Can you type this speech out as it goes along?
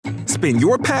Spin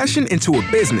your passion into a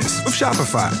business with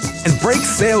Shopify and break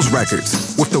sales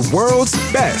records with the world's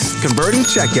best converting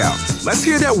checkout. Let's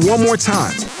hear that one more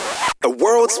time. The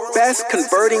world's best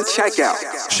converting checkout.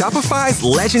 Shopify's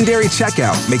legendary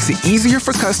checkout makes it easier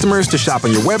for customers to shop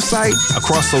on your website,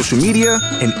 across social media,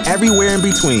 and everywhere in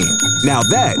between. Now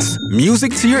that's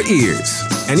music to your ears.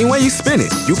 Any way you spin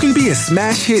it, you can be a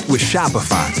smash hit with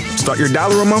Shopify. Start your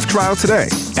 $1 a month trial today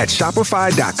at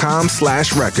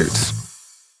shopify.com/records.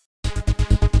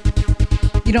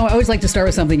 You know, I always like to start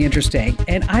with something interesting.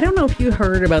 And I don't know if you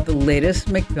heard about the latest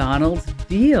McDonald's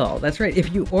deal. That's right.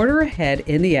 If you order ahead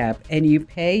in the app and you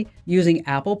pay using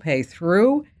Apple Pay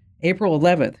through April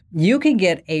 11th, you can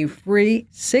get a free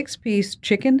 6-piece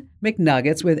chicken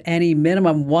McNuggets with any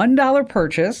minimum $1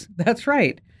 purchase. That's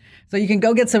right. So you can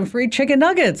go get some free chicken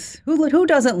nuggets. Who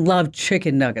doesn't love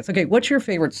chicken nuggets? Okay, what's your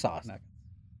favorite sauce?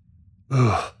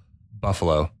 Ugh,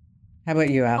 buffalo. How about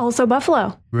you, Al? Also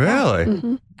buffalo. Really?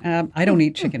 Mm-hmm. I don't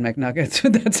eat chicken McNuggets.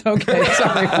 That's okay.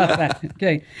 Sorry about that.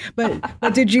 Okay.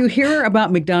 But did you hear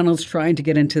about McDonald's trying to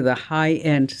get into the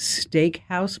high-end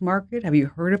steakhouse market? Have you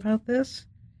heard about this?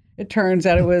 It turns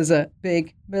out it was a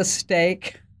big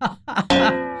mistake.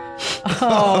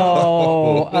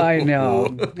 Oh, I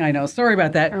know. Sorry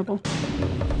about that. Terrible.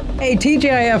 Hey,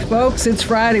 TGIF, folks. It's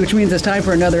Friday, which means it's time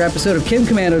for another episode of Kim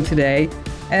Commando Today.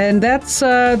 And that's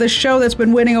the show that's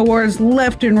been winning awards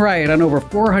left and right on over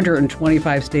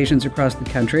 425 stations across the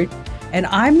country. And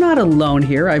I'm not alone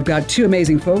here. I've got two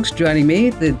amazing folks joining me,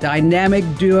 the dynamic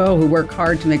duo who work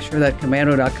hard to make sure that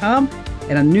Commando.com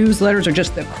and our newsletters are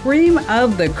just the cream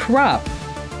of the crop.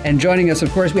 And joining us, of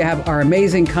course, we have our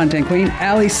amazing content queen,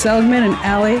 Allie Seligman. And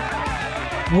Allie,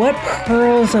 what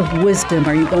pearls of wisdom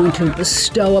are you going to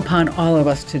bestow upon all of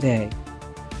us today?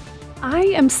 I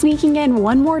am sneaking in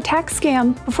one more tax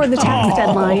scam before the tax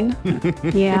deadline.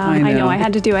 Yeah, I know. I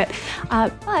had to do it.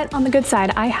 But on the good side,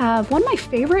 I have one of my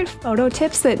favorite photo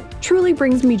tips that truly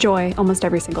brings me joy almost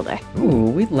every single day.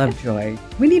 Ooh, we love joy.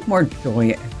 We need more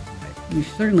joy. We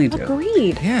certainly do.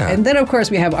 Agreed. Yeah. And then, of course,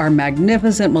 we have our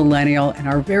magnificent millennial and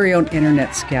our very own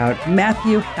internet scout,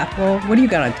 Matthew Heppel. What do you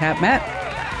got on tap, Matt?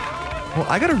 Well,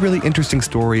 I got a really interesting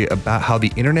story about how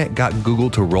the internet got Google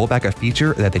to roll back a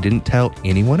feature that they didn't tell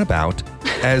anyone about,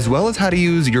 as well as how to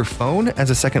use your phone as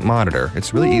a second monitor.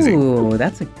 It's really easy. Ooh,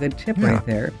 that's a good tip right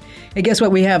there. Hey, guess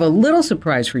what? We have a little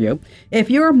surprise for you. If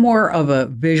you're more of a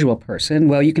visual person,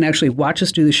 well, you can actually watch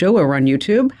us do the show over on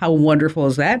YouTube. How wonderful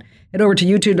is that? Head over to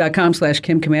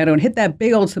youtube.com/Kim Commando and hit that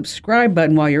big old subscribe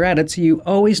button while you're at it so you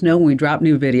always know when we drop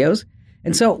new videos.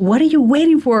 And so what are you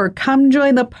waiting for? Come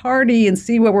join the party and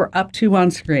see what we're up to on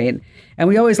screen. And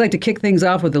we always like to kick things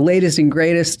off with the latest and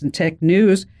greatest in tech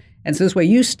news. And so this way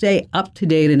you stay up to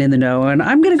date and in the know. And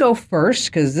I'm going to go first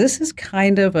because this is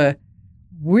kind of a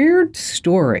weird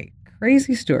story,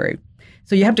 crazy story.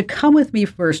 So you have to come with me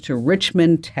first to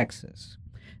Richmond, Texas.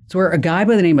 It's where a guy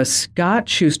by the name of Scott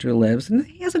Schuster lives. And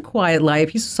he has a quiet life.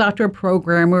 He's a software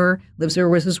programmer, lives there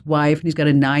with his wife, and he's got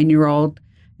a 9-year-old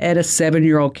and a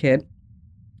 7-year-old kid.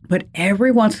 But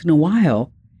every once in a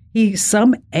while,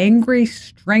 some angry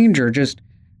stranger just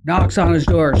knocks on his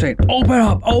door saying, open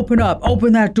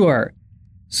that door.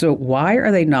 So why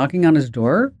are they knocking on his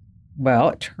door? Well,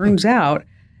 it turns out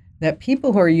that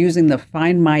people who are using the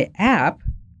Find My app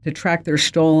to track their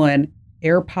stolen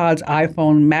AirPods,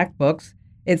 iPhone, MacBooks,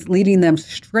 it's leading them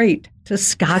straight to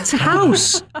Scott's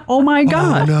house. Oh my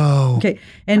God. Oh, no. Okay.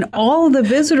 And all of the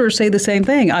visitors say the same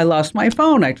thing. I lost my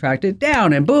phone. I tracked it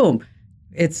down and boom.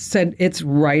 It said it's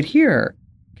right here.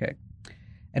 Okay.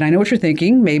 And I know what you're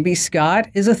thinking. Maybe Scott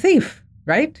is a thief,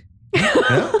 right?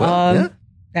 Yeah.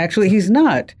 Actually, he's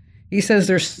not. He says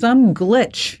there's some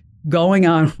glitch going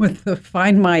on with the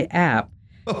Find My app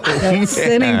that's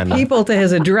sending people to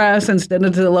his address instead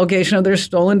of to the location of their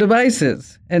stolen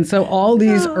devices. And so all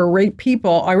these irate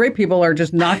people are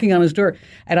just knocking on his door.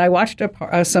 And I watched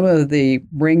some of the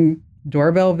Ring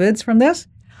doorbell vids from this.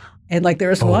 And like there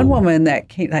was one woman that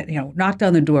knocked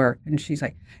on the door and she's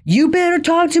like, "You better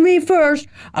talk to me first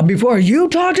before you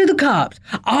talk to the cops.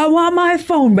 I want my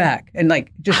phone back." And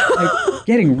like just like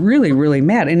getting really, really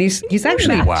mad. And he's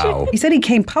actually, he said he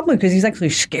came public because he's actually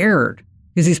scared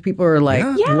because these people are like,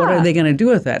 what are they going to do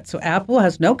with that? So Apple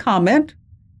has no comment,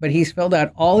 but he's filled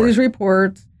out all these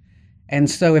reports.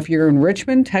 And so if you're in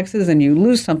Richmond, Texas, and you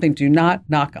lose something, do not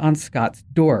knock on Scott's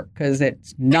door because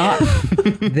it's not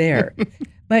there.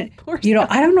 But,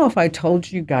 I don't know if I told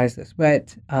you guys this,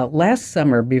 but last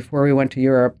summer before we went to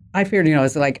Europe, I figured,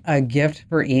 it's like a gift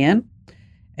for Ian.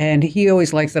 And he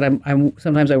always likes that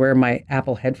sometimes I wear my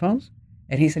Apple headphones.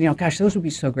 And he said, gosh, those would be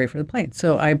so great for the plane.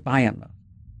 So I buy him those.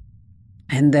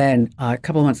 And then a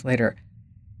couple of months later,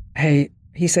 hey,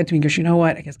 he said to me, he goes, you know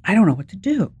what? I guess, I don't know what to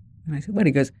do. And I said, what?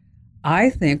 He goes, I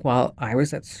think while I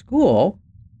was at school,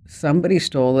 somebody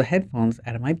stole the headphones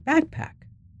out of my backpack.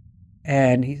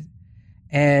 And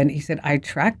he said, I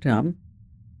tracked them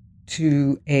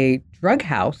to a drug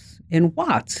house in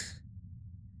Watts.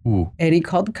 Ooh. And he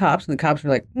called the cops, and the cops were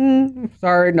like,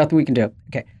 sorry, nothing we can do.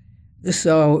 Okay.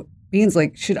 So Bean's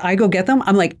like, should I go get them?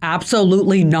 I'm like,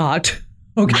 absolutely not.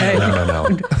 Okay.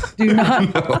 No. Do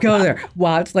not go there.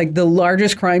 Watts, like the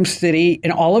largest crime city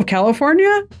in all of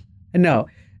California? No.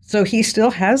 So he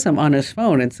still has them on his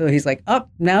phone. And so he's like,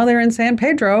 now they're in San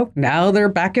Pedro. Now they're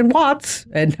back in Watts.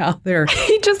 And now they're...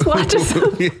 He just watches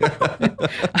them.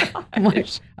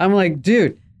 I'm like,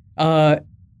 dude,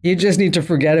 you just need to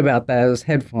forget about those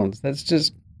headphones. That's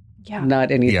just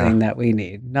not anything that we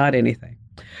need. Not anything.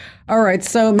 All right.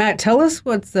 So, Matt, tell us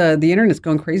what's the internet's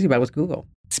going crazy about with Google.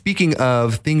 Speaking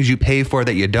of things you pay for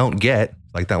that you don't get,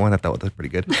 like that one, I thought that was pretty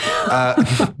good.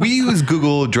 We use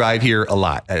Google Drive here a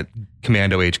lot at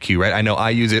Commando HQ, right? I know I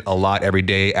use it a lot every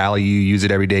day. Allie, you use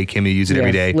it every day. Kim, you use it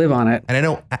every day. Live on it. And I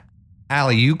know,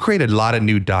 Allie, you create a lot of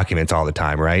new documents all the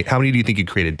time, right? How many do you think you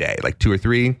create a day? Like 2 or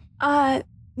 3?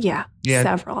 Yeah,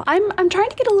 several. I'm trying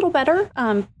to get a little better.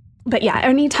 But yeah,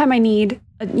 anytime I need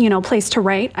a place to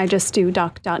write, I just do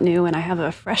doc.new and I have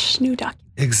a fresh new document.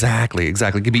 Exactly. It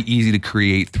can be easy to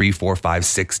create 3, 4, 5,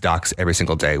 6 docs every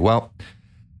single day. Well,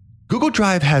 Google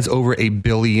Drive has over 1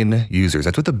 billion users.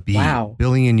 That's with a B. Wow.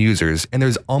 Billion users. And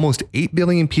there's almost 8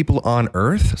 billion people on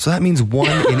Earth. So that means 1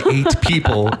 in 8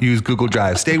 people use Google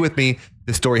Drive. Stay with me.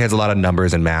 This story has a lot of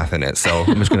numbers and math in it. So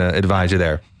I'm just going to advise you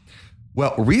there.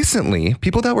 Well, recently,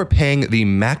 people that were paying the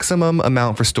maximum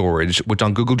amount for storage, which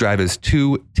on Google Drive is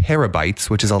 2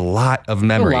 terabytes, which is a lot of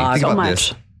memory. Think about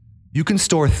this. You can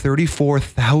store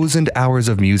 34,000 hours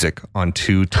of music on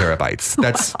 2 terabytes.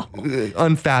 That's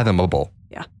unfathomable.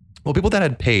 Yeah. Well, people that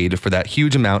had paid for that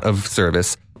huge amount of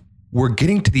service were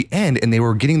getting to the end and they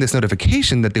were getting this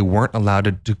notification that they weren't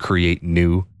allowed to create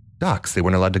new docs. They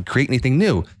weren't allowed to create anything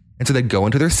new. And so they'd go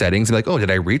into their settings and be like, oh,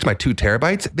 did I reach my 2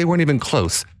 terabytes? They weren't even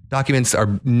close. Documents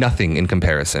are nothing in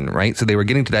comparison, right? So they were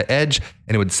getting to that edge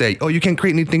and it would say, oh, you can't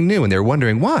create anything new. And they were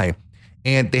wondering why.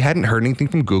 And they hadn't heard anything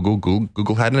from Google.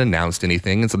 Google hadn't announced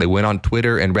anything. And so they went on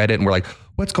Twitter and Reddit and were like,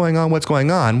 what's going on? What's going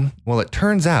on? Well, it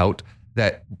turns out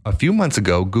that a few months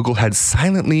ago, Google had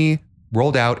silently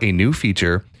rolled out a new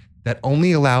feature that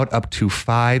only allowed up to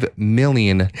 5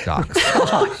 million docs.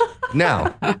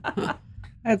 Now,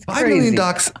 that's 5 million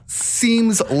docs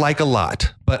seems like a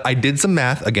lot, but I did some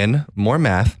math. Again, more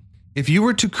math. If you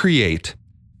were to create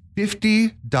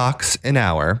 50 docs an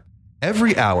hour,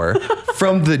 every hour,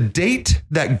 from the date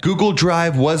that Google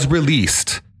Drive was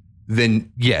released,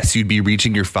 then yes, you'd be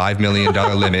reaching your $5 million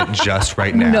limit just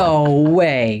right now. No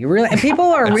way. Really? And people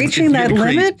are reaching that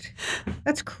limit?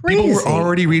 That's crazy. People were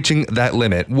already reaching that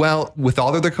limit. Well, with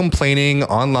all of their complaining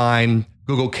online,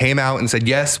 Google came out and said,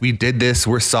 yes, we did this.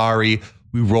 We're sorry.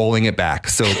 We're rolling it back.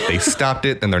 So they stopped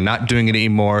it and they're not doing it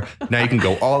anymore. Now you can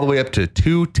go all the way up to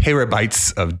 2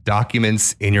 terabytes of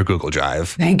documents in your Google Drive.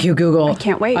 Thank you, Google. I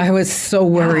can't wait. I was so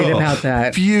worried about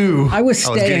that. Phew. I was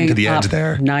staying to the edge up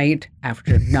there. night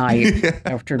after night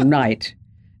after night,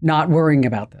 not worrying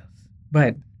about this.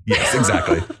 But yes,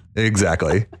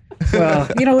 exactly.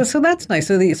 Well, so that's nice.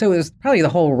 So it was probably the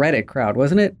whole Reddit crowd,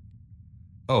 wasn't it?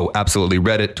 Oh, absolutely.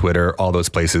 Reddit, Twitter, all those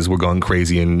places were going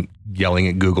crazy and yelling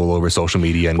at Google over social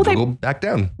media, and Google backed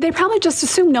down. They probably just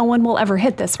assume no one will ever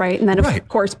hit this, right? And then, of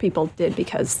course, people did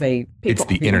because it's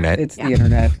the internet. It's the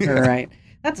internet. All right.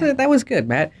 That was good,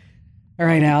 Matt. All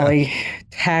right, Allie.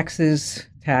 Taxes.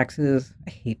 I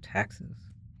hate taxes.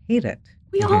 Hate it.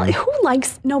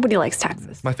 Nobody likes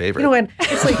taxes. My favorite. You know what?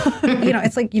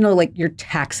 It's like, like your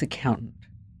tax accountant.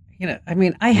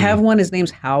 I have one. His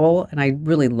name's Howell, and I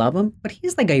really love him, but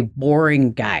he's like a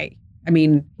boring guy.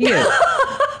 He is.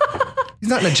 He's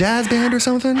not in a jazz band or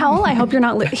something? Howell, I hope you're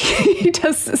not... He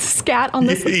does scat on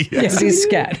this. Yes, he's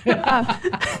scat.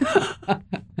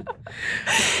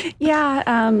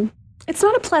 It's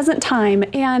not a pleasant time,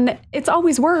 and it's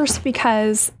always worse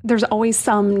because there's always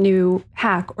some new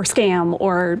hack or scam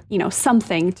or,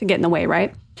 something to get in the way,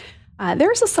 right?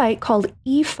 There's a site called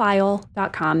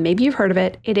efile.com. Maybe you've heard of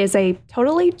it. It is a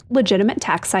totally legitimate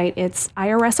tax site. It's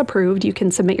IRS approved. You can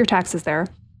submit your taxes there.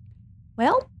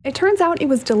 Well, it turns out it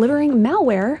was delivering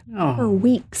malware for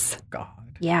weeks. God.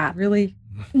 Yeah. Really?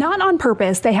 Not on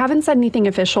purpose. They haven't said anything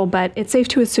official, but it's safe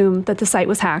to assume that the site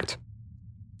was hacked.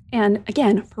 And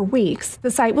again, for weeks, the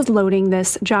site was loading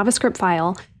this JavaScript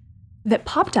file that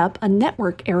popped up a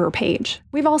network error page.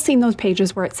 We've all seen those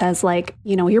pages where it says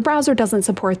your browser doesn't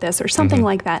support this or something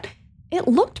like that. It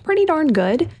looked pretty darn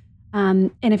good.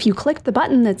 And if you clicked the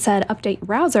button that said update your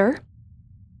browser,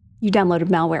 you downloaded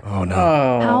malware. Oh, no.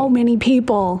 How many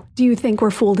people do you think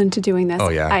were fooled into doing this? Oh,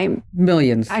 yeah.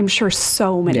 Millions. I'm sure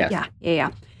so many. Yes.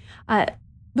 Yeah.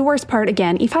 The worst part,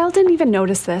 again, eFile didn't even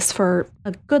notice this for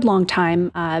a good long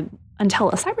time until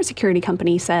a cybersecurity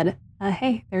company said,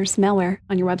 hey, there's malware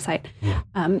on your website.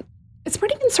 It's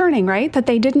pretty concerning, right? That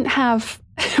they didn't have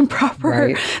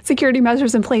proper security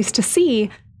measures in place to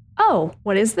see, oh,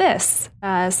 what is this?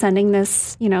 Sending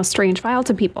this, strange file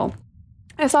to people.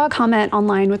 I saw a comment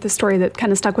online with a story that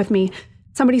kind of stuck with me.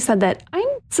 Somebody said that I'm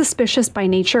suspicious by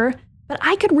nature, but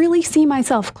I could really see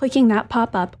myself clicking that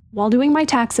pop-up while doing my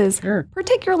taxes,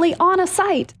 particularly on a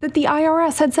site that the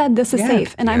IRS had said this is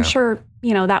safe. And I'm sure,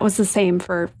 that was the same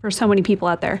for so many people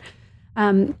out there.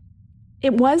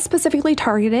 It was specifically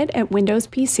targeted at Windows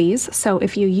PCs. So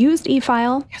if you used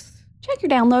eFile, check your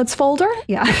downloads folder.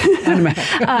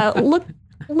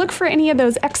 Look for any of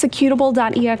those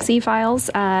executable.exe files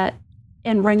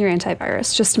and run your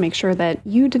antivirus just to make sure that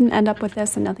you didn't end up with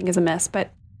this and nothing is amiss. But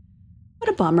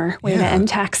what a bummer way to end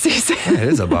tax season. It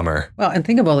is a bummer. Well, and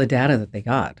think of all the data that they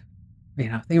got.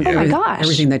 Think of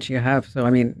everything that you have. So,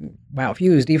 wow, if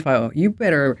you used eFile, you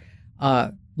better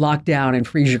lock down and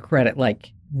freeze your credit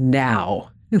like now,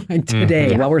 like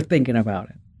today, while we're thinking about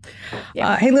it.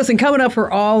 Hey, listen, coming up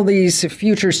for all these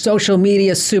future social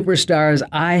media superstars,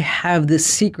 I have the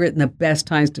secret and the best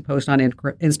times to post on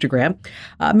Instagram.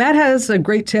 Matt has a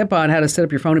great tip on how to set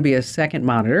up your phone to be a second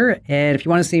monitor. And if you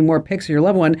want to see more pics of your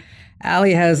loved one,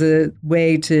 Allie has a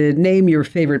way to name your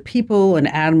favorite people and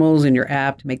animals in your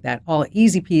app to make that all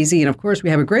easy peasy. And of course,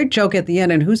 we have a great joke at the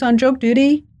end. And who's on joke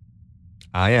duty?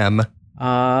 I am.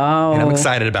 Oh. And I'm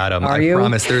excited about them. I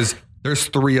promise there's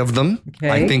 3 of them.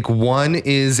 Okay. I think one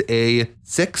is a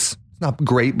 6. It's not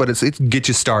great, but it's get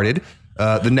you started.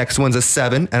 The next one's a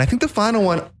 7. And I think the final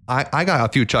one, I got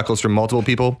a few chuckles from multiple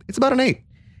people. It's about an 8.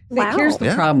 Wow. Here's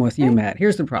the problem with you, Matt.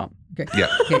 Here's the problem. Okay. Yeah.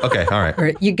 Okay. All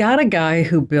right. You got a guy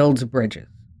who builds bridges,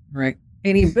 right?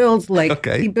 And he builds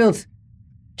he builds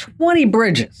 20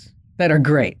 bridges that are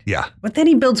great. Yeah. But then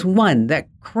he builds one that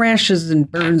crashes and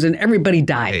burns and everybody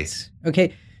dies. Hey,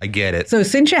 okay. I get it. So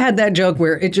since you had that joke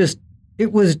where it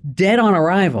was dead on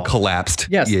arrival. Collapsed.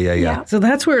 Yes. Yeah. So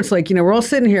that's where it's like, we're all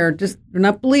sitting here we're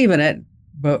not believing it,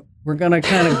 but we're going to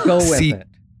kind of go with it.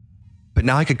 But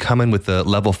now I could come in with a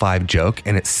level 5 joke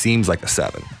and it seems like a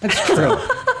 7. That's true.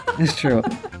 It's true.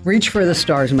 Reach for the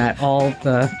stars, Matt, all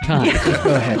the time. Just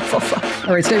go ahead.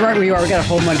 All right, stay right where you are. We got a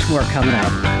whole bunch more coming up.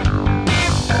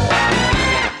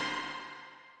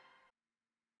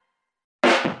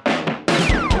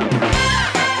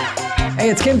 Hey,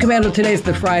 it's Kim Komando. Today's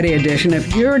the Friday edition.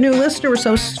 If you're a new listener, we're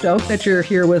so stoked that you're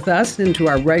here with us and to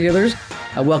our regulars.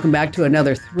 Welcome back to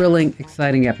another thrilling,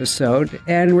 exciting episode.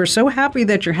 And we're so happy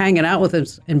that you're hanging out with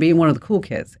us and being one of the cool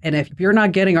kids. And if you're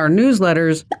not getting our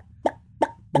newsletters,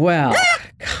 well,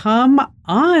 come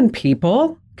on,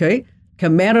 people. Okay.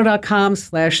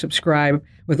 Komando.com/subscribe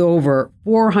with over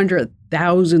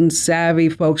 400,000 savvy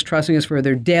folks trusting us for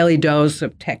their daily dose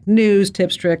of tech news,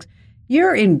 tips, tricks.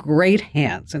 You're in great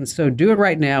hands. And so do it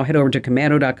right now. Head over to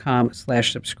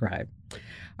Komando.com/subscribe.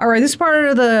 All right. This part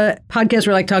of the podcast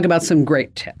where I like to talk about some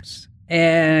great tips.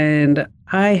 And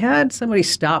I had somebody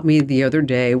stop me the other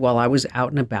day while I was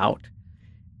out and about.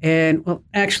 And, well,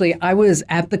 actually, I was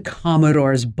at the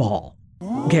Commodore's ball.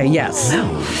 Okay, yes.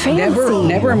 Wow, fancy.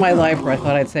 Never in my life where I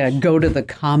thought I'd say I'd go to the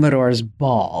Commodore's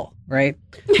ball, right?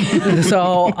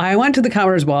 So I went to the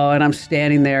Commodore's ball, and I'm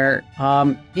standing there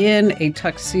in a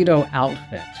tuxedo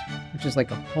outfit, which is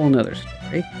like a whole nother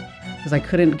story, because I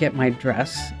couldn't get my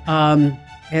dress.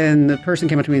 And the person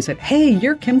came up to me and said, "Hey,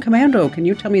 you're Kim Komando. Can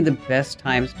you tell me the best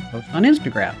times to post on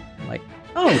Instagram?" I'm like,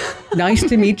 "Oh, nice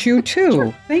to meet you, too.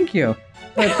 Sure. Thank you."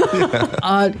 But,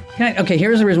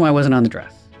 here's the reason why I wasn't on the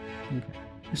dress. Okay.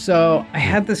 So I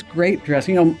had this great dress.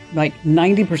 Like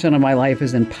 90% of my life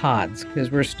is in pods because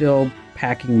we're still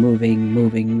packing,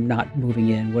 moving, not moving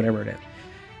in, whatever it is.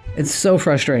 It's so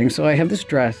frustrating. So I have this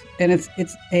dress, and it's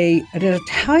an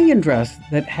Italian dress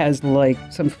that has like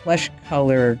some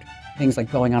flesh-colored things like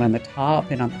going on the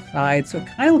top and on the side. So it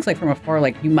kind of looks like from afar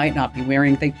like you might not be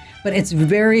wearing things, but it's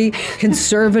very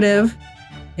conservative.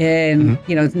 And,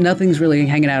 nothing's really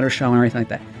hanging out or showing or anything like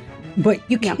that. But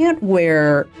you can't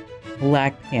wear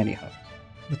black pantyhose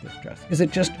with this dress because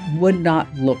it just would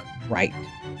not look right.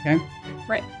 Okay?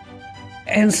 Right.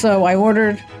 And so I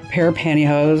ordered a pair of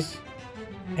pantyhose,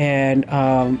 and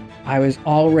I was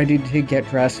all ready to get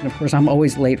dressed. And, of course, I'm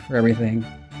always late for everything,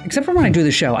 except for when I do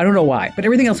the show. I don't know why, but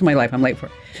everything else in my life I'm late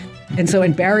for. And so,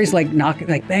 and Barry's like knocking,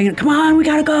 like banging, "Come on, we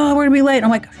gotta go, we're gonna be late." I'm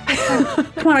like,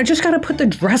 "Come on, I just gotta put the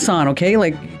dress on, okay?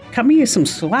 Like, cut me some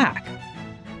slack.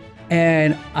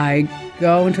 And I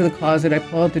go into the closet, I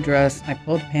pull out the dress, I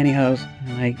pull out the pantyhose,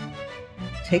 and I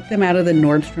take them out of the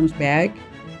Nordstrom's bag,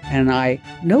 and I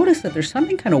notice that there's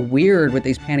something kind of weird with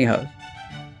these pantyhose.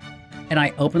 And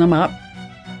I open them up,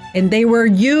 and they were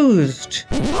used.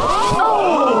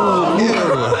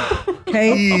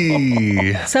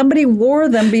 Okay. Somebody wore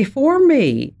them before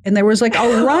me, and there was like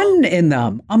a run in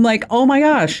them. I'm like, oh my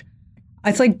gosh.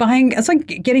 It's like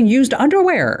getting used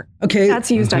underwear. Okay.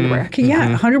 That's used underwear. Okay,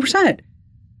 yeah, 100%.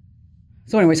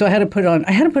 So anyway, I had to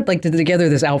put like together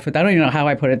this outfit. I don't even know how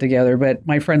I put it together, but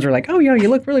my friends were like, "Oh, you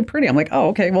look really pretty." I'm like, "Oh,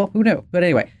 okay, well, who knew?" But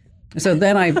anyway, so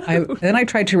then I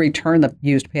tried to return the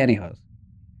used pantyhose.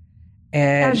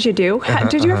 And as you do.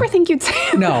 Did you ever think you'd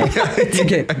say no?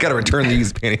 Okay. I got to return the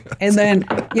used pantyhose. And then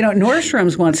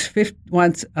Nordstrom's wants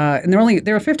and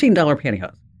they're a $15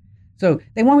 pantyhose, so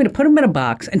they want me to put them in a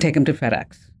box and take them to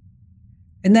FedEx.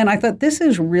 And then I thought, this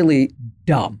is really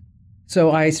dumb.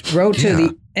 So I wrote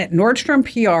to at Nordstrom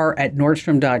PR at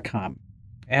Nordstrom.com.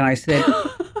 And I said,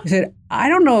 I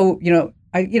don't know,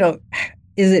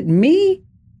 is it me?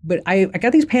 But I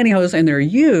got these pantyhose and they're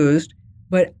used,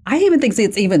 but I even think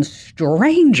it's even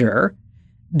stranger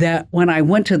that when I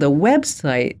went to the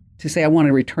website to say I want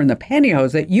to return the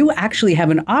pantyhose, that you actually have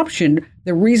an option.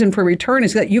 The reason for return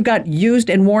is that you got used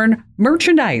and worn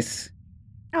merchandise.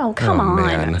 Oh, come on.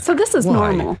 Man. So this is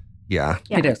normal. Yeah.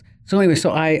 It is. So anyway,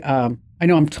 I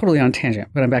know I'm totally on a tangent,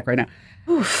 but I'm back right now.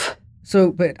 Oof.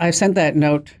 So, but I've sent that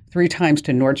note 3 times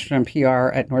to Nordstrom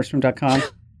PR at Nordstrom.com,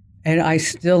 and I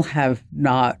still have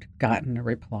not gotten a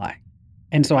reply.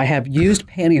 And so I have used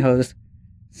pantyhose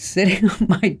sitting on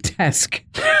my desk.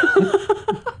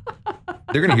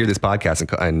 They're going to hear this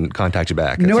podcast and contact you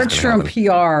back. Nordstrom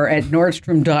PR at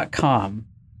Nordstrom.com.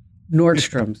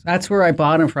 Nordstrom's. That's where I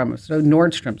bought them from. So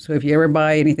Nordstrom. So if you ever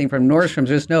buy anything from Nordstrom's,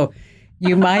 just know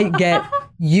you might get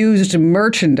used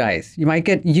merchandise. You might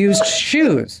get used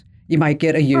shoes. You might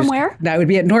get a used. From where? That would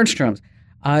be at Nordstrom's.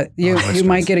 You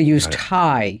might get a used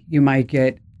tie. You might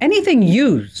get anything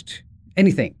used.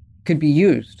 Anything could be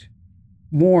used,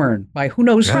 worn by who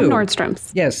knows who. From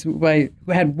Nordstrom's. Yes, by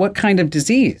who had what kind of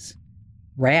disease?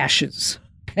 Rashes.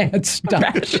 Bad stuff.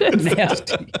 Rashes.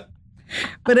 Nasty.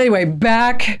 But anyway,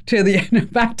 back to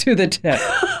the tip.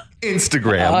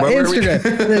 Instagram.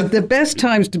 Instagram. The best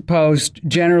times to post,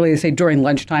 generally, they say during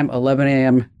lunchtime, 11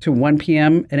 a.m. to 1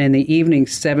 p.m., and in the evening,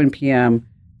 7 p.m.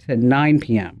 to 9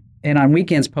 p.m. And on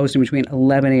weekends, posting between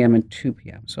 11 a.m. and 2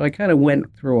 p.m. So I kind of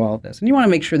went through all of this. And you want to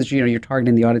make sure that you're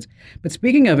targeting the audience. But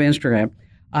speaking of Instagram,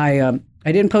 I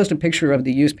didn't post a picture of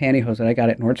the used pantyhose that I got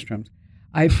at Nordstrom's.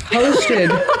 I posted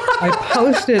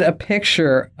a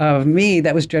picture of me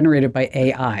that was generated by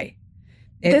AI.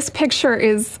 This picture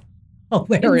is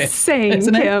hilarious.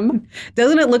 Insane, Kim.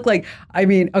 Doesn't it look like,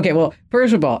 okay, well,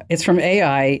 first of all, it's from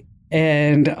AI,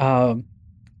 and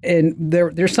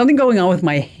there's something going on with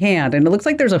my hand, and it looks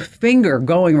like there's a finger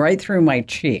going right through my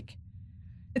cheek.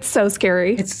 It's so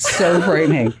scary. It's so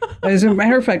frightening. As a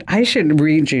matter of fact, I should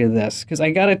read you this, because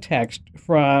I got a text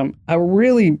from a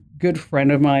really good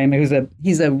friend of mine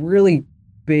he's a really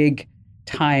big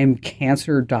time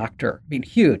cancer doctor. I mean,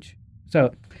 huge.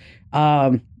 So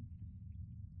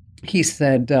he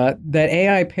said that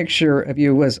AI picture of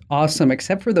you was awesome,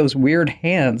 except for those weird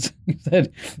hands.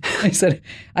 I said,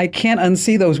 I can't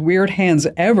unsee those weird hands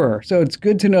ever. So it's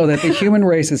good to know that the human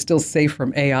race is still safe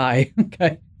from AI.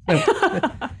 Okay.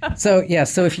 So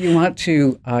if you want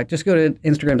to, just go to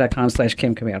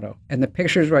Instagram.com/Kim Commando, and the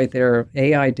picture's right there.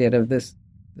 AI did of this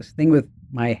thing with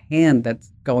my hand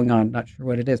that's going on. Not sure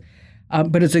what it is.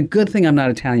 But it's a good thing I'm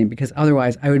not Italian, because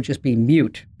otherwise I would just be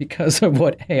mute because of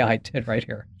what AI did right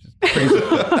here. Just crazy.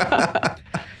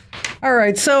 All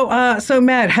right. So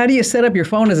Matt, how do you set up your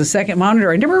phone as a second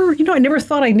monitor? I never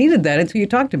thought I needed that until you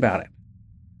talked about it.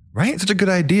 Right? Such a good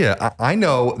idea. I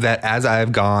know that as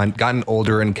I've gotten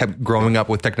older and kept growing up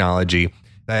with technology,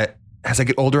 that as I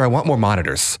get older, I want more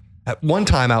monitors. At one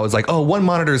time, I was like, oh, one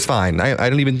monitor is fine. I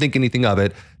don't even think anything of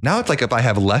it. Now it's like if I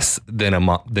have less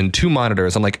than 2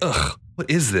 monitors, I'm like, ugh,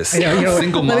 what is this?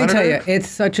 Single monitor? Let me tell you, it's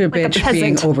such a bitch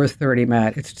being over 30,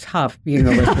 Matt. It's tough being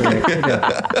over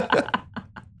 30.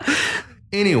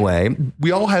 Anyway,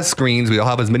 we all have screens. We all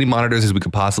have as many monitors as we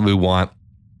could possibly want.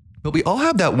 But we all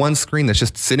have that one screen that's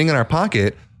just sitting in our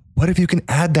pocket. What if you can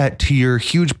add that to your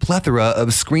huge plethora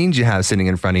of screens you have sitting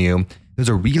in front of you? There's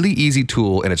a really easy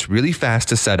tool, and it's really fast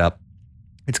to set up.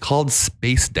 It's called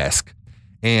Space Desk,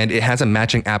 and it has a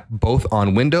matching app both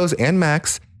on Windows and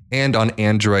Macs and on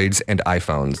Androids and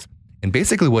iPhones. And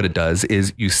basically what it does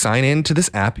is you sign into this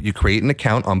app, you create an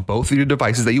account on both of your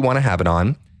devices that you want to have it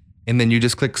on, and then you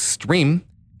just click Stream,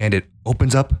 and it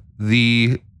opens up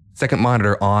the second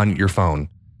monitor on your phone.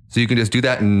 So you can just do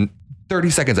that in 30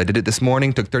 seconds. I did it this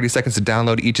morning, took 30 seconds to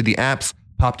download each of the apps,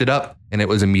 popped it up, and it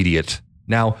was immediate.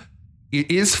 Now, it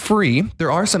is free.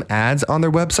 There are some ads on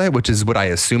their website, which is what I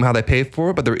assume how they pay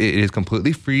for it, but it is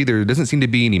completely free. There doesn't seem to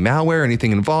be any malware or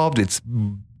anything involved. It's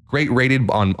great rated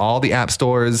on all the app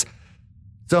stores.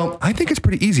 So I think it's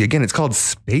pretty easy. Again, it's called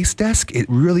Space Desk. It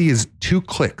really is 2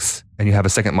 clicks and you have a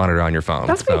second monitor on your phone.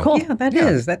 That's pretty cool. Yeah, that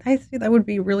is. I see that would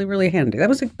be really, really handy.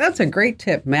 That's a great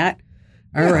tip, Matt.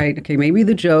 All right. Okay. Maybe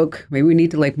the joke. Maybe we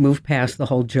need to move past the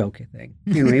whole joke thing.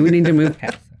 Maybe we need to move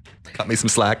past that. Cut me some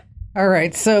slack. All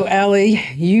right. So, Allie,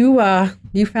 you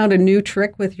found a new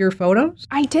trick with your photos?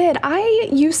 I did. I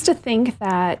used to think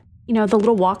that, the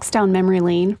little walks down memory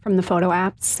lane from the photo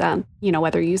apps,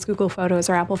 whether you use Google Photos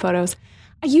or Apple Photos,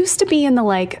 I used to be in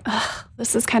the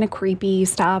this is kind of creepy,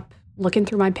 stop looking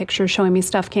through my pictures, showing me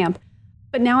stuff camp.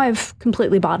 But now I've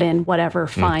completely bought in, whatever,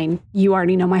 fine. You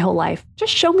already know my whole life.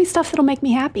 Just show me stuff that'll make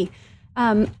me happy.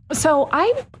 So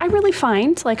I really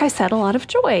find, like I said, a lot of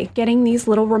joy getting these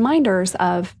little reminders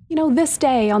of, this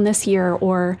day on this year,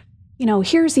 or,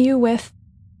 here's you with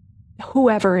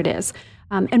whoever it is.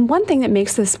 And one thing that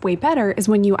makes this way better is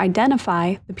when you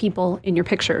identify the people in your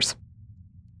pictures.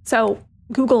 So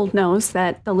Google knows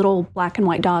that the little black and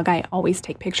white dog I always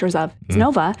take pictures of is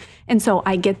Nova. And so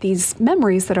I get these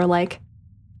memories that are like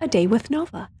a day with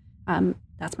Nova.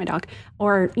 That's my dog.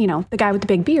 Or, the guy with the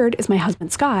big beard is my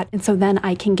husband, Scott. And so then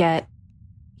I can get,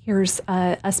 here's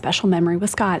a special memory with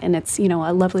Scott. And it's, a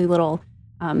lovely little,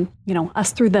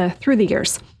 us through the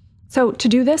years. So to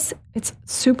do this, it's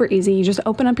super easy. You just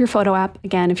open up your photo app.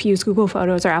 Again, if you use Google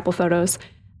Photos or Apple Photos,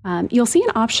 you'll see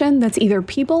an option that's either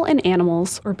people and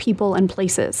animals or people and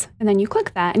places. And then you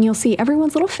click that and you'll see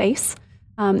everyone's little face.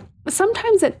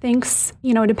 Sometimes it thinks,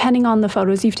 depending on the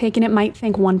photos you've taken, it might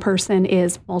think one person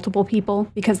is multiple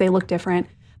people because they look different.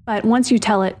 But once you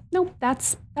tell it, nope,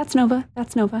 that's Nova,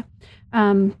 that's Nova,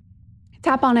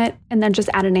 tap on it and then just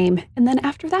add a name. And then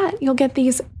after that, you'll get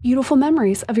these beautiful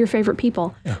memories of your favorite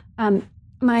people. Yeah.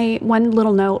 My one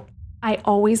little note I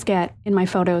always get in my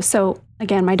photos. So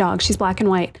again, my dog, she's black and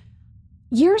white.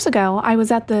 Years ago, I was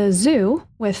at the zoo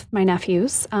with my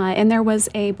nephews, and there was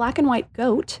a black and white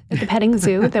goat at the petting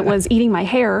zoo that was eating my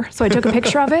hair. So I took a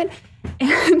picture of it.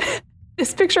 And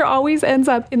this picture always ends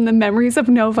up in the memories of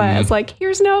Nova as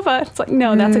here's Nova. It's like,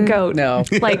 no, that's a goat. No.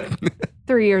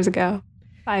 3 years ago,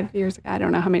 5 years ago. I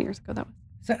don't know how many years ago that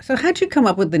was. So how'd you come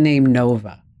up with the name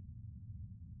Nova?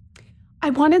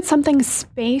 I wanted something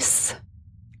space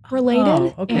related.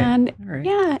 Oh, okay. And right.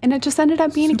 Yeah, and it just ended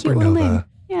up being a cute little name.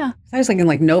 Yeah. I was thinking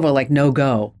Nova, no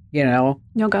go, No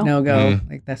go. No go.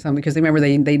 Like that's something, because they remember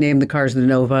they named the cars the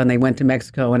Nova and they went to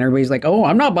Mexico and everybody's like, oh,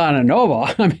 I'm not buying a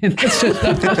Nova. I mean, that's just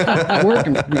not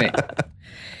working for me.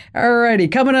 All righty.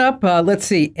 Coming up, let's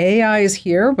see. AI is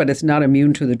here, but it's not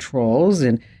immune to the trolls.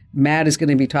 And Matt is going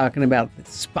to be talking about the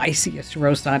spiciest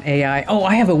roast on AI. Oh,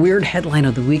 I have a weird headline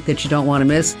of the week that you don't want to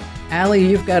miss. Allie,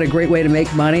 you've got a great way to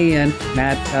make money. And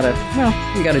Matt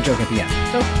you got a joke at the end.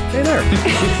 So stay there.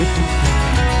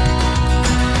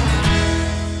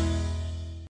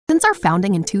 Since our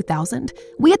founding in 2000,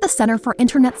 we at the Center for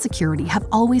Internet Security have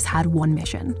always had one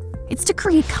mission. It's to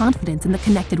create confidence in the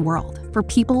connected world for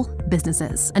people,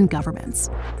 businesses, and governments.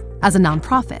 As a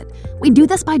nonprofit, we do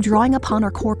this by drawing upon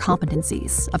our core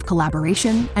competencies of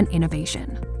collaboration and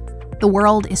innovation. The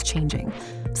world is changing,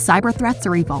 cyber threats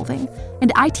are evolving,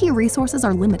 and IT resources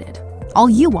are limited. All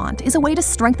you want is a way to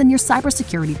strengthen your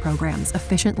cybersecurity programs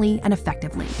efficiently and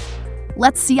effectively.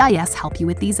 Let CIS help you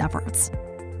with these efforts.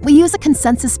 We use a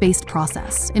consensus-based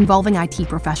process involving IT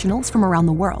professionals from around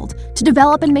the world to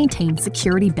develop and maintain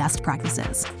security best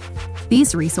practices.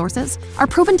 These resources are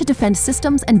proven to defend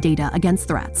systems and data against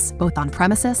threats, both on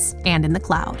premises and in the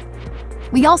cloud.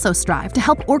 We also strive to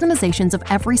help organizations of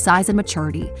every size and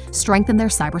maturity strengthen their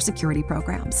cybersecurity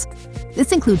programs.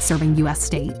 This includes serving U.S.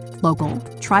 state, local,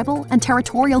 tribal, and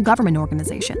territorial government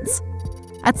organizations.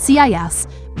 At CIS,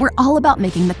 we're all about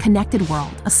making the connected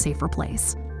world a safer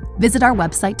place. Visit our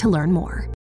website to learn more.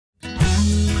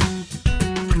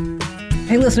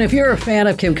 Hey, listen, if you're a fan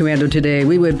of Kim Commando today,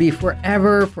 we would be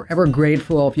forever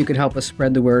grateful if you could help us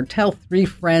spread the word. Tell 3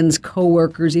 friends,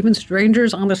 coworkers, even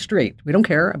strangers on the street. We don't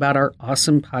care about our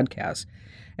awesome podcast.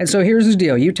 And so here's the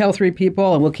deal. You tell 3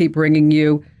 people and we'll keep bringing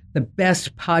you the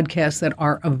best podcasts that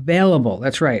are available.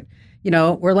 That's right.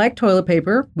 We're like toilet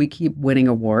paper. We keep winning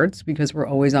awards because we're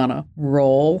always on a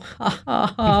roll. Okay.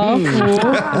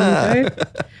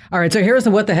 All right, so here's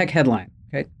the what the heck headline.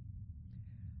 Okay.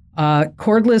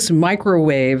 Cordless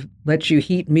microwave lets you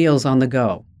heat meals on the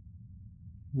go.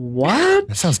 What?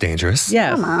 That sounds dangerous.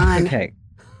 Yes. Come on. Okay.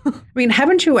 I mean,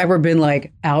 haven't you ever been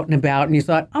like out and about and you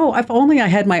thought, oh, if only I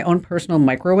had my own personal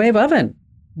microwave oven?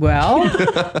 Well,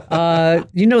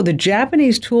 the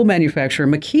Japanese tool manufacturer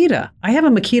Makita. I have a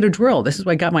Makita drill. This is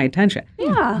what got my attention.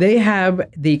 Yeah. They have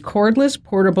the cordless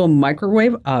portable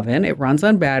microwave oven. It runs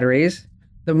on batteries.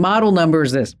 The model number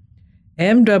is this,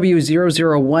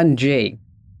 MW001G.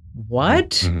 What?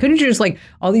 Mm-hmm. Couldn't you just like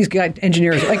all these guys,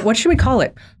 engineers, like, what should we call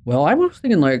it? Well, I was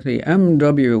thinking like the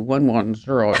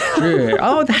MW110G.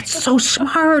 Oh, that's so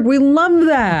smart. We love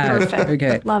that. Perfect.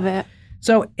 Okay. Love it.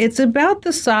 So it's about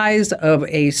the size of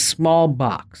a small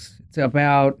box. It's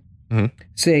about,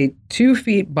 say, 2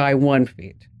 feet by 1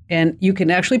 feet. And you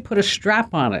can actually put a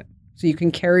strap on it so you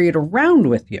can carry it around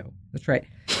with you. That's right.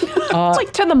 It's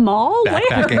like to the mall?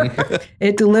 Where?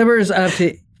 It delivers up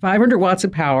to 500 watts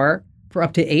of power for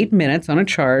up to 8 minutes on a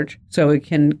charge, so it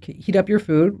can heat up your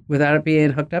food without it being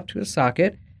hooked up to a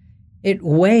socket. It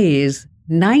weighs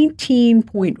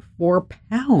 19.4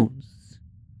 pounds.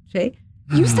 Okay?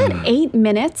 You said 8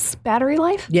 minutes battery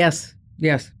life? Yes.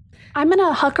 I'm going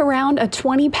to huck around a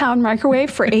 20-pound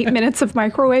microwave for 8 minutes of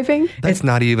microwaving. That's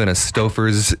not even a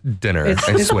Stouffer's dinner,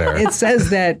 I swear. It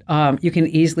says that you can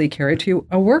easily carry it to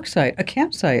a work site, a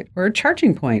campsite, or a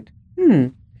charging point.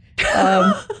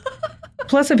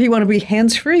 Plus, if you want to be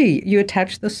hands-free, you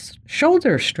attach the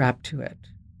shoulder strap to it.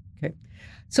 Okay.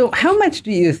 So how much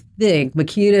do you think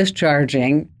Makita is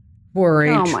charging for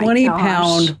a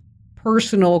 20-pound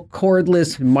personal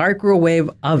cordless microwave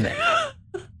oven?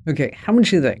 Okay, how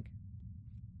much do you think?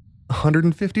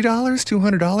 $150,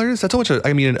 $200? That's how much.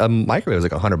 A microwave is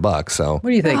like $100. So what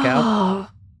do you think, Al?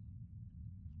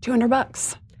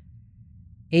 $200.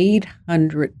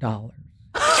 $800.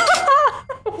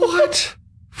 What?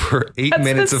 For 8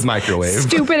 minutes of microwave.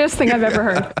 Stupidest thing I've ever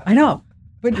heard. I know.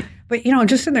 But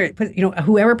just in there,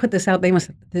 whoever put this out, they must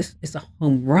have, this is a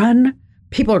home run.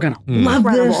 People are going to love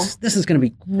this. This is going to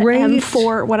be great. The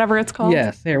M4, whatever it's called.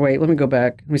 Yes. There, wait, let me go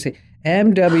back. Let me see.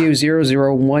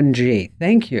 MW001G.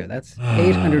 Thank you. That's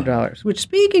 $800. Which,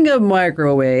 speaking of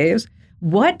microwaves,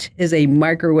 what is a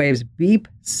microwave's beep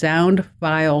sound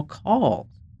file called?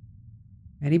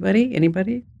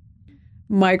 Anybody?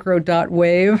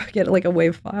 Micro.wave. Get it like a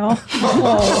wave file.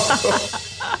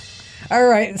 All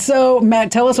right. So, Matt,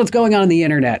 tell us what's going on the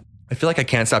internet. I feel like I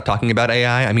can't stop talking about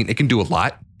AI. I mean, it can do a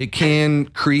lot. It can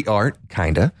create art,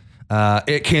 kind of.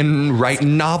 It can write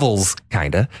novels,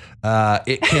 kind of.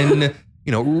 It can,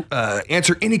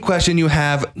 answer any question you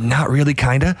have, not really,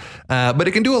 kind of. But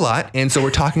it can do a lot. And so we're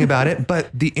talking about it. But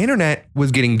the internet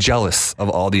was getting jealous of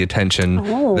all the attention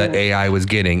that AI was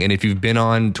getting. And if you've been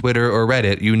on Twitter or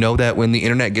Reddit, you know that when the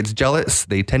internet gets jealous,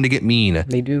 they tend to get mean.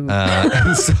 They do.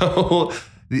 And so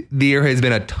there has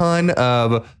been a ton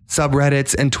of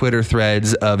subreddits and Twitter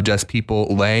threads of just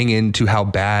people laying into how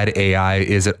bad AI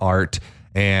is at art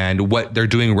and what they're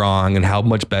doing wrong and how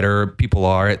much better people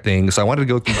are at things. So I wanted to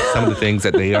go through some of the things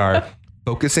that they are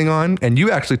focusing on. And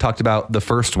you actually talked about the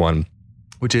first one,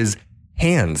 which is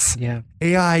hands. Yeah.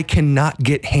 AI cannot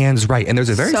get hands right. And there's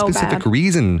a very specific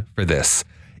reason for this.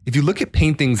 If you look at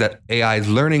paintings that AI is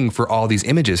learning for all these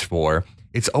images for,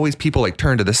 it's always people like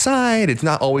turned to the side. It's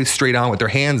not always straight on with their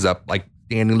hands up, like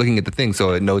standing looking at the thing,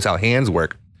 so it knows how hands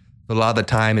work. But a lot of the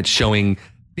time it's showing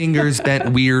fingers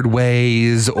bent weird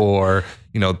ways, or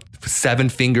 7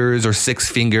 fingers or 6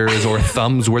 fingers, or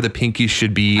thumbs where the pinky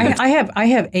should be. I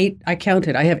have 8. I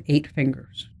counted. I have 8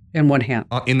 fingers in one hand.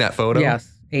 In that photo?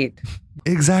 Yes, 8.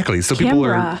 Exactly. So people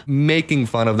are making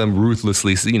fun of them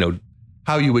ruthlessly. So,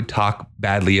 how you would talk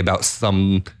badly about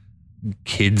some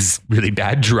kid's really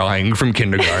bad drawing from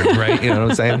kindergarten, right? You know what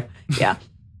I'm saying? Yeah.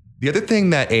 The other thing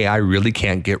that AI really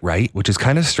can't get right, which is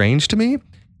kind of strange to me,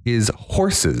 is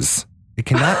horses. It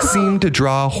cannot seem to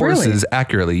draw horses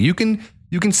accurately. You can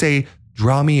say,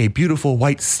 draw me a beautiful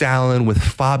white stallion with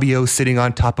Fabio sitting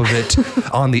on top of it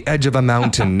on the edge of a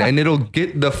mountain, and it'll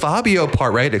get the Fabio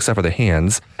part right, except for the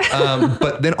hands.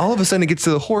 But then all of a sudden it gets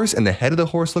to the horse, and the head of the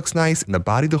horse looks nice, and the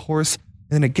body of the horse.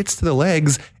 And then it gets to the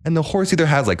legs, and the horse either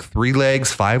has like 3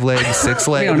 legs, 5 legs, 6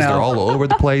 legs. They're all over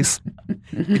the place.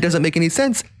 It doesn't make any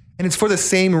sense. And it's for the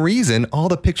same reason all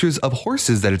the pictures of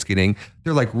horses that it's getting,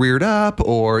 they're like reared up,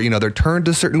 or, they're turned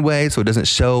a certain way so it doesn't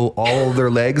show all of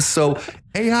their legs. So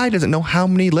AI doesn't know how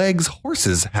many legs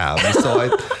horses have.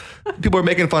 So people are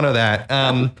making fun of that.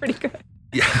 Pretty good.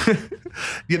 Yeah.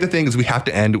 The other thing is we have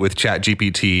to end with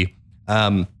ChatGPT.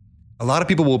 A lot of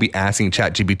people will be asking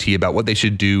ChatGPT about what they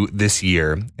should do this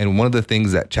year. And one of the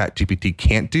things that ChatGPT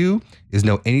can't do is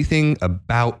know anything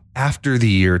about after the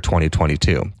year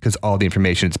 2022, because all the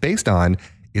information it's based on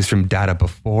is from data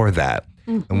before that.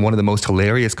 Mm-hmm. And one of the most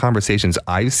hilarious conversations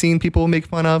I've seen people make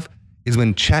fun of is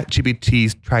when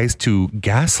ChatGPT tries to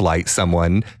gaslight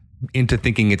someone into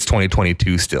thinking it's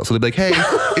 2022 still. So they'll be like, hey,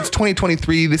 it's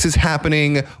 2023. This is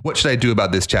happening. What should I do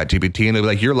about this, ChatGPT? And they'll be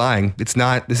like, you're lying. It's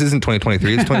not. This isn't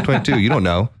 2023. It's 2022. You don't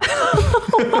know.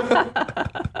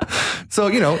 So,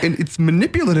 and it's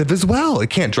manipulative as well. It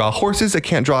can't draw horses. It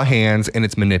can't draw hands. And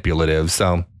it's manipulative.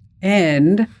 So.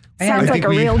 And sounds like a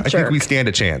real jerk. I think we stand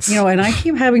a chance. And I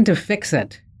keep having to fix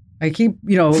it. I keep,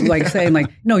 saying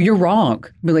no, you're wrong.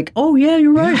 Be like, oh, yeah,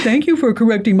 you're right. Thank you for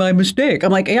correcting my mistake.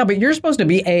 I'm like, yeah, but you're supposed to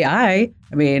be AI.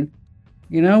 I mean,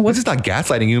 what's just not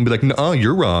gaslighting you and be like, no,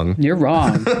 you're wrong. You're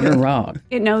wrong. You're wrong.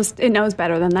 It knows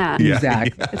better than that. Yeah,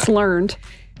 exactly. Yeah. It's learned.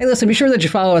 Hey, listen, be sure that you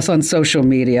follow us on social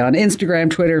media, on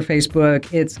Instagram, Twitter,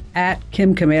 Facebook. It's at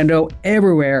Kim Commando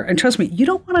everywhere. And trust me, you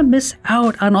don't want to miss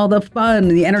out on all the fun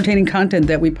and the entertaining content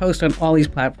that we post on all these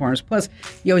platforms. Plus,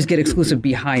 you always get exclusive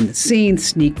behind the scenes,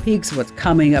 sneak peeks of what's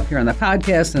coming up here on the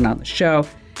podcast and on the show.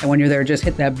 And when you're there, just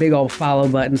hit that big old follow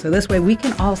button. So this way we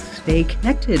can all stay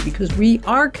connected because we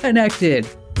are connected,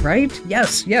 right?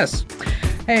 Yes.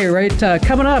 Hey, right,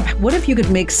 coming up, what if you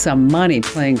could make some money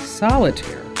playing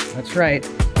solitaire? That's right.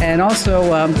 And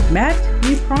also, Matt,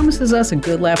 he promises us a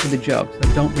good laugh with a joke, so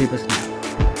don't leave us now.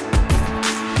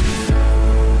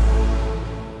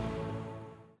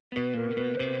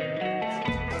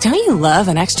 Don't you love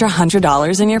an extra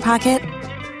 $100 in your pocket?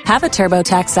 Have a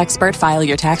TurboTax expert file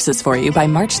your taxes for you by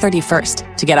March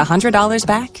 31st to get $100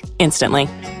 back instantly.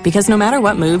 Because no matter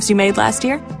what moves you made last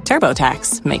year,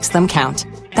 TurboTax makes them count.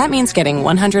 That means getting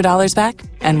 $100 back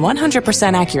and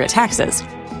 100% accurate taxes.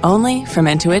 Only from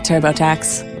Intuit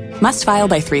TurboTax. Must file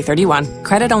by 3/31.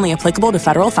 Credit only applicable to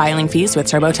federal filing fees with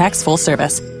TurboTax full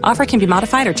service. Offer can be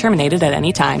modified or terminated at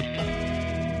any time.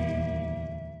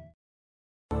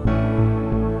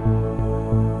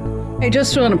 Hey,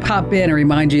 just want to pop in and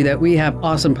remind you that we have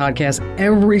awesome podcasts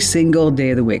every single day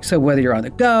of the week. So whether you're on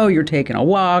the go, you're taking a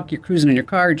walk, you're cruising in your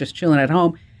car, just chilling at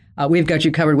home, we've got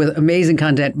you covered with amazing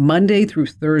content Monday through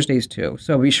Thursdays too.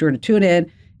 So be sure to tune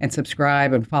in and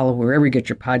subscribe and follow wherever you get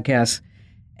your podcasts.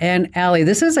 And Allie,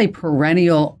 this is a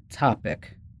perennial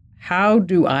topic. How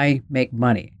do I make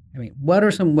money? I mean, what are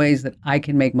some ways that I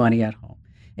can make money at home?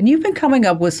 And you've been coming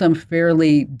up with some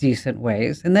fairly decent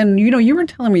ways. And then, you were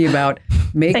telling me about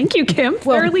making... Thank you, Kim.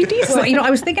 Fairly decent. Well,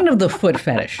 I was thinking of the foot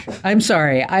fetish. I'm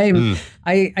sorry.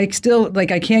 I still,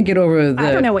 I can't get over the...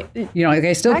 I don't know what...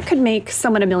 I still... That could make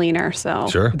someone a millionaire, so...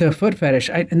 Sure. The foot fetish.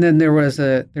 And then there was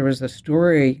a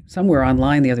story somewhere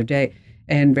online the other day,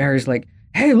 and Barry's like,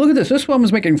 hey, look at this. This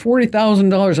woman's making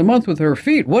 $40,000 a month with her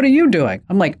feet. What are you doing?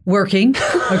 I'm like, working.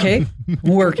 Okay.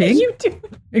 Working. You do.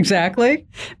 Exactly.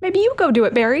 Maybe you go do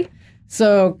it, Barry.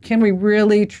 So can we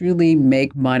really, truly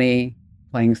make money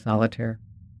playing solitaire?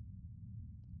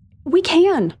 We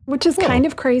can, which is kind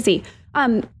of crazy.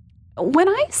 When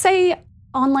I say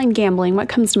online gambling, what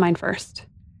comes to mind first?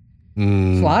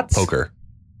 Slots? Poker.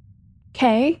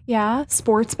 Okay. Yeah.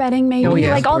 Sports betting, maybe. Oh,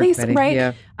 yeah. All these, betting, right?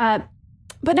 Yeah.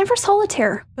 But never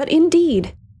solitaire. But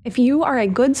indeed, if you are a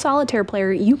good solitaire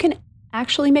player, you can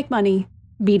actually make money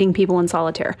beating people in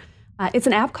solitaire. It's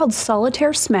an app called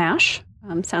Solitaire Smash.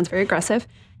 Sounds very aggressive.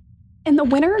 And the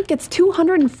winner gets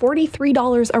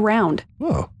 $243 a round.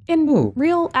 Whoa. In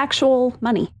real, actual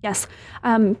money. Yes.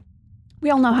 We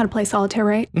all know how to play solitaire,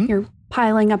 right? Mm-hmm. You're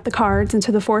piling up the cards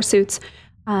into the 4 suits.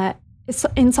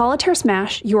 In Solitaire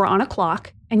Smash, you're on a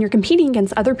clock and you're competing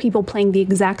against other people playing the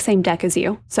exact same deck as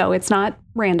you. So it's not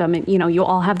random. You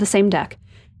all have the same deck.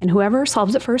 And whoever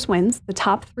solves it first wins. The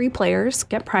top 3 players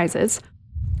get prizes.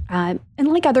 And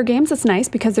like other games, it's nice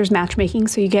because there's matchmaking.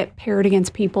 So you get paired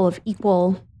against people of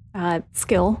equal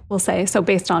skill, we'll say. So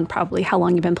based on probably how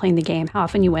long you've been playing the game, how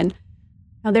often you win.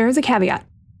 Now, there is a caveat.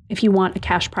 If you want a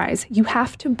cash prize, you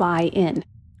have to buy in.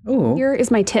 Ooh. Here is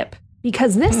my tip.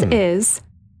 Because this is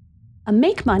a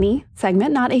make money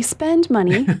segment, not a spend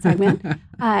money segment.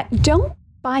 Don't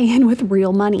buy in with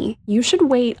real money. You should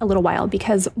wait a little while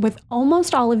because with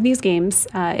almost all of these games,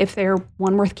 if they're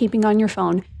one worth keeping on your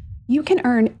phone, you can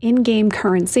earn in-game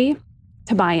currency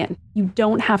to buy in. You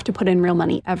don't have to put in real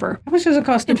money ever. How much does it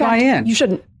cost to buy in? You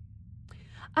shouldn't.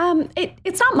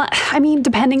 It's not much. I mean,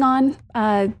 depending on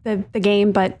the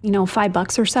game, but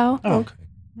 $5 or so. Oh, okay.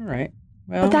 All right.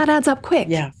 Well, but that adds up quick.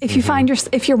 Yeah. If you find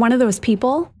if you're one of those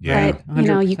people that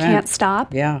you can't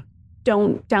stop,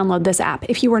 don't download this app.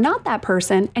 If you are not that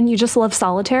person and you just love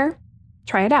solitaire,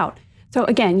 try it out. So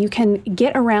again, you can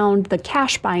get around the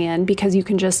cash buy-in because you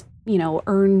can just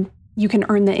earn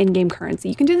the in-game currency.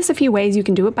 You can do this a few ways. You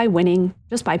can do it by winning,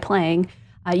 just by playing.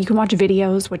 You can watch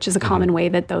videos, which is a common way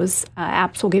that those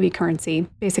apps will give you currency.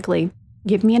 Basically,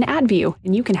 give me an ad view,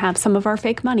 and you can have some of our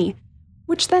fake money.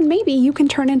 which then maybe you can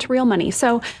turn into real money.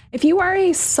 So if you are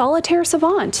a solitaire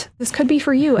savant, this could be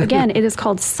for you. Again, it is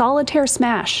called Solitaire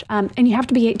Smash. And you have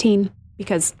to be 18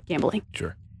 because gambling.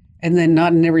 Sure. And then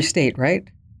not in every state, right?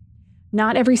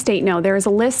 Not every state, no. There is a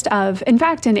list of, in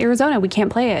fact, in Arizona, we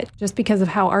can't play it just because of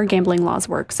how our gambling laws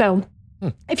work. So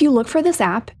if you look for this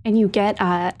app and you get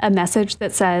a message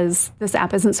that says this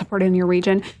app isn't supported in your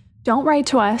region, don't write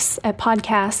to us at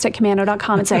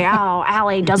podcast@commando.com and say, oh,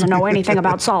 Allie doesn't know anything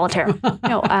about solitaire.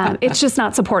 No, it's just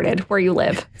not supported where you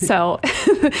live. So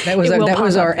that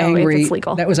was our angry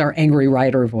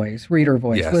reader voice,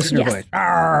 Yes. listener voice.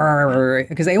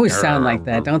 Because they always sound like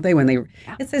that, don't they? When they,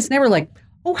 it's never like,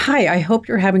 oh, hi, I hope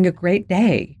you're having a great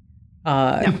day.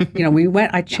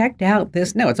 I checked out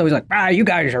this. No, it's always like, you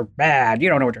guys are bad. You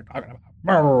don't know what you're talking about.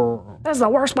 This is the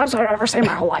worst website I've ever seen in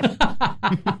my whole life.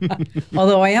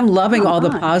 Although I am loving all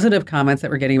the positive comments that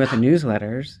we're getting about the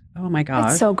newsletters. Oh my gosh.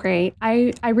 It's so great.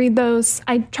 I read those.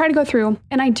 I try to go through,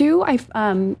 and I do.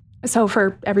 So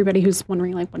for everybody who's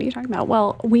wondering, like, what are you talking about?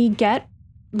 Well, we get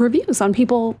reviews on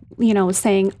people,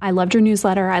 saying, I loved your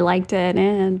newsletter. I liked it.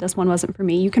 And this one wasn't for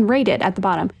me. You can rate it at the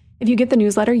bottom. If you get the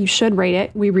newsletter, you should rate it.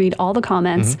 We read all the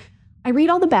comments. Mm-hmm. I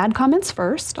read all the bad comments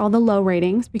first, all the low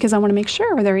ratings, because I want to make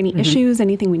sure, are there any issues,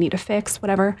 anything we need to fix,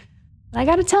 whatever. But I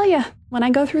got to tell you, when I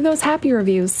go through those happy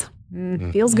reviews,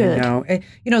 it feels good.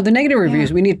 The negative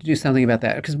reviews, we need to do something about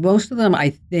that, because most of them, I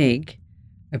think,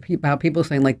 about people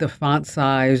saying like the font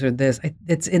size or this,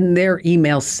 it's in their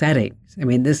email settings. I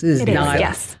mean, this is not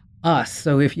us.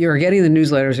 So if you're getting the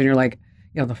newsletters and you're like,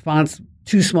 the font's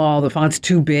too small, the font's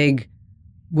too big,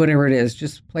 whatever it is,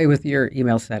 just play with your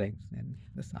email settings.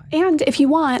 And if you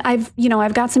want, I've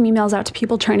got some emails out to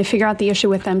people trying to figure out the issue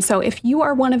with them. So if you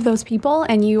are one of those people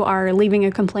and you are leaving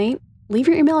a complaint, leave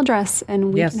your email address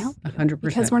and we can help you. 100%.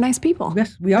 Because we're nice people.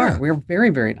 Yes, we are. We're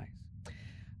very, very nice.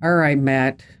 All right,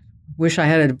 Matt. Wish I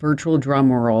had a virtual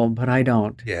drum roll, but I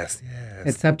don't. Yes.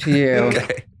 It's up to you.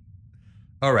 Okay.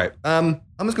 All right. I'm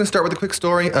just going to start with a quick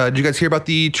story. Did you guys hear about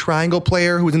the triangle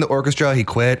player who was in the orchestra? He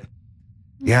quit.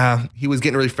 Yeah, he was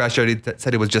getting really frustrated. He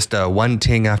said it was just one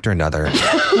ting after another.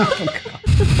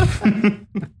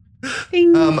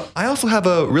 I also have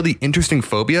a really interesting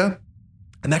phobia.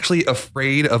 I'm actually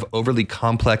afraid of overly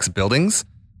complex buildings.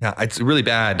 Yeah, it's really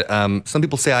bad. Some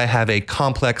people say I have a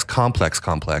complex. Ooh,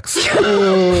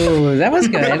 that was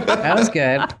good.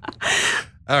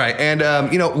 All right. And,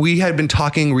 we had been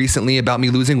talking recently about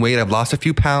me losing weight. I've lost a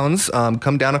few pounds,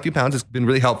 come down a few pounds. It's been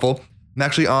really helpful. I'm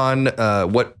actually on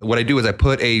what I do is I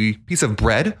put a piece of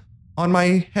bread on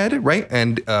my head, right?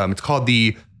 And it's called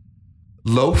the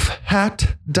loaf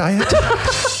hat diet.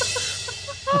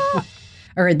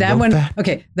 All right, that one.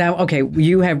 Okay,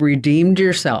 you have redeemed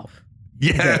yourself.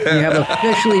 Yeah. Okay, you have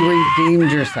officially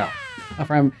redeemed yourself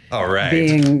from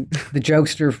being the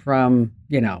jokester from,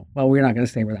 well, we're not going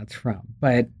to say where that's from,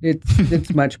 but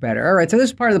it's much better. All right, so this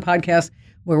is part of the podcast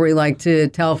where we like to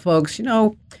tell folks,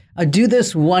 do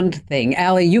this one thing.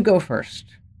 Allie, you go first.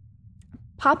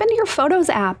 Pop into your Photos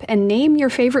app and name your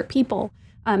favorite people.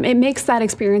 It makes that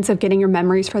experience of getting your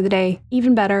memories for the day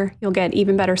even better. You'll get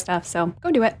even better stuff. So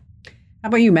go do it. How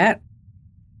about you, Matt?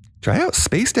 Try out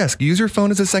Space Desk. Use your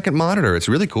phone as a second monitor. It's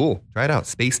really cool. Try it out.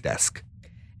 Space Desk.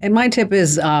 And my tip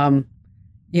is,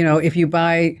 if you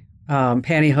buy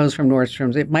pantyhose from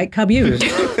Nordstrom's, it might come used.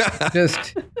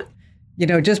 Just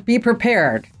be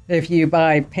prepared if you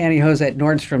buy pantyhose at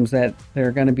Nordstrom's that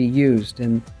they're going to be used,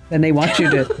 and then they want you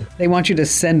to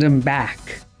send them back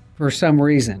for some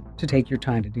reason to take your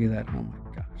time to do that. Oh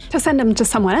my gosh! To send them to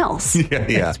someone else. Yeah.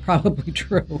 That's probably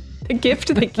true. The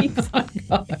gift that keeps on.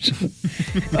 Gosh.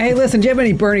 Hey, listen, do you have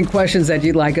any burning questions that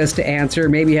you'd like us to answer?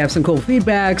 Maybe you have some cool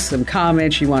feedback, some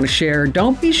comments you want to share.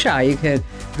 Don't be shy. You can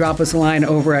drop us a line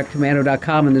over at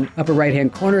commando.com. In the upper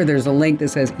right-hand corner, there's a link that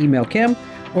says Email Kim.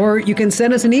 Or you can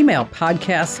send us an email,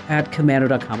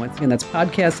 podcasts@commando.com. Once again, that's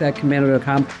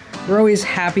podcasts@commando.com. We're always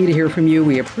happy to hear from you.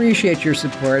 We appreciate your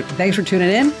support. Thanks for tuning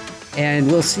in, and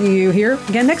we'll see you here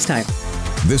again next time.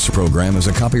 This program is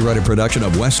a copyrighted production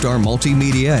of Westar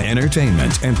Multimedia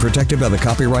Entertainment and protected by the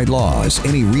copyright laws.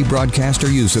 Any rebroadcast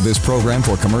or use of this program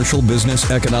for commercial,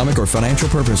 business, economic, or financial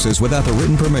purposes without the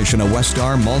written permission of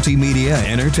Westar Multimedia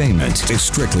Entertainment is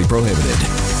strictly prohibited.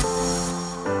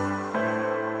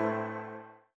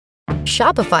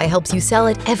 Shopify helps you sell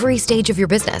at every stage of your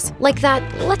business. Like that,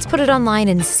 let's put it online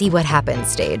and see what happens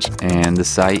stage. And the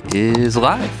site is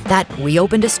live. That we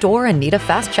opened a store and need a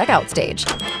fast checkout stage.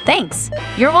 Thanks.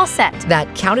 You're all set.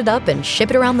 That count it up and ship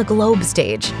it around the globe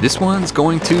stage. This one's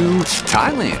going to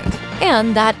Thailand.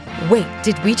 And that, wait,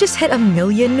 did we just hit 1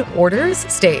 million orders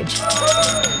stage?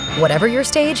 Whatever your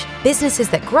stage, businesses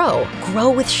that grow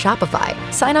with Shopify.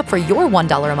 Sign up for your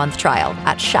 $1 a month trial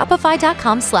at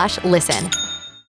shopify.com/listen.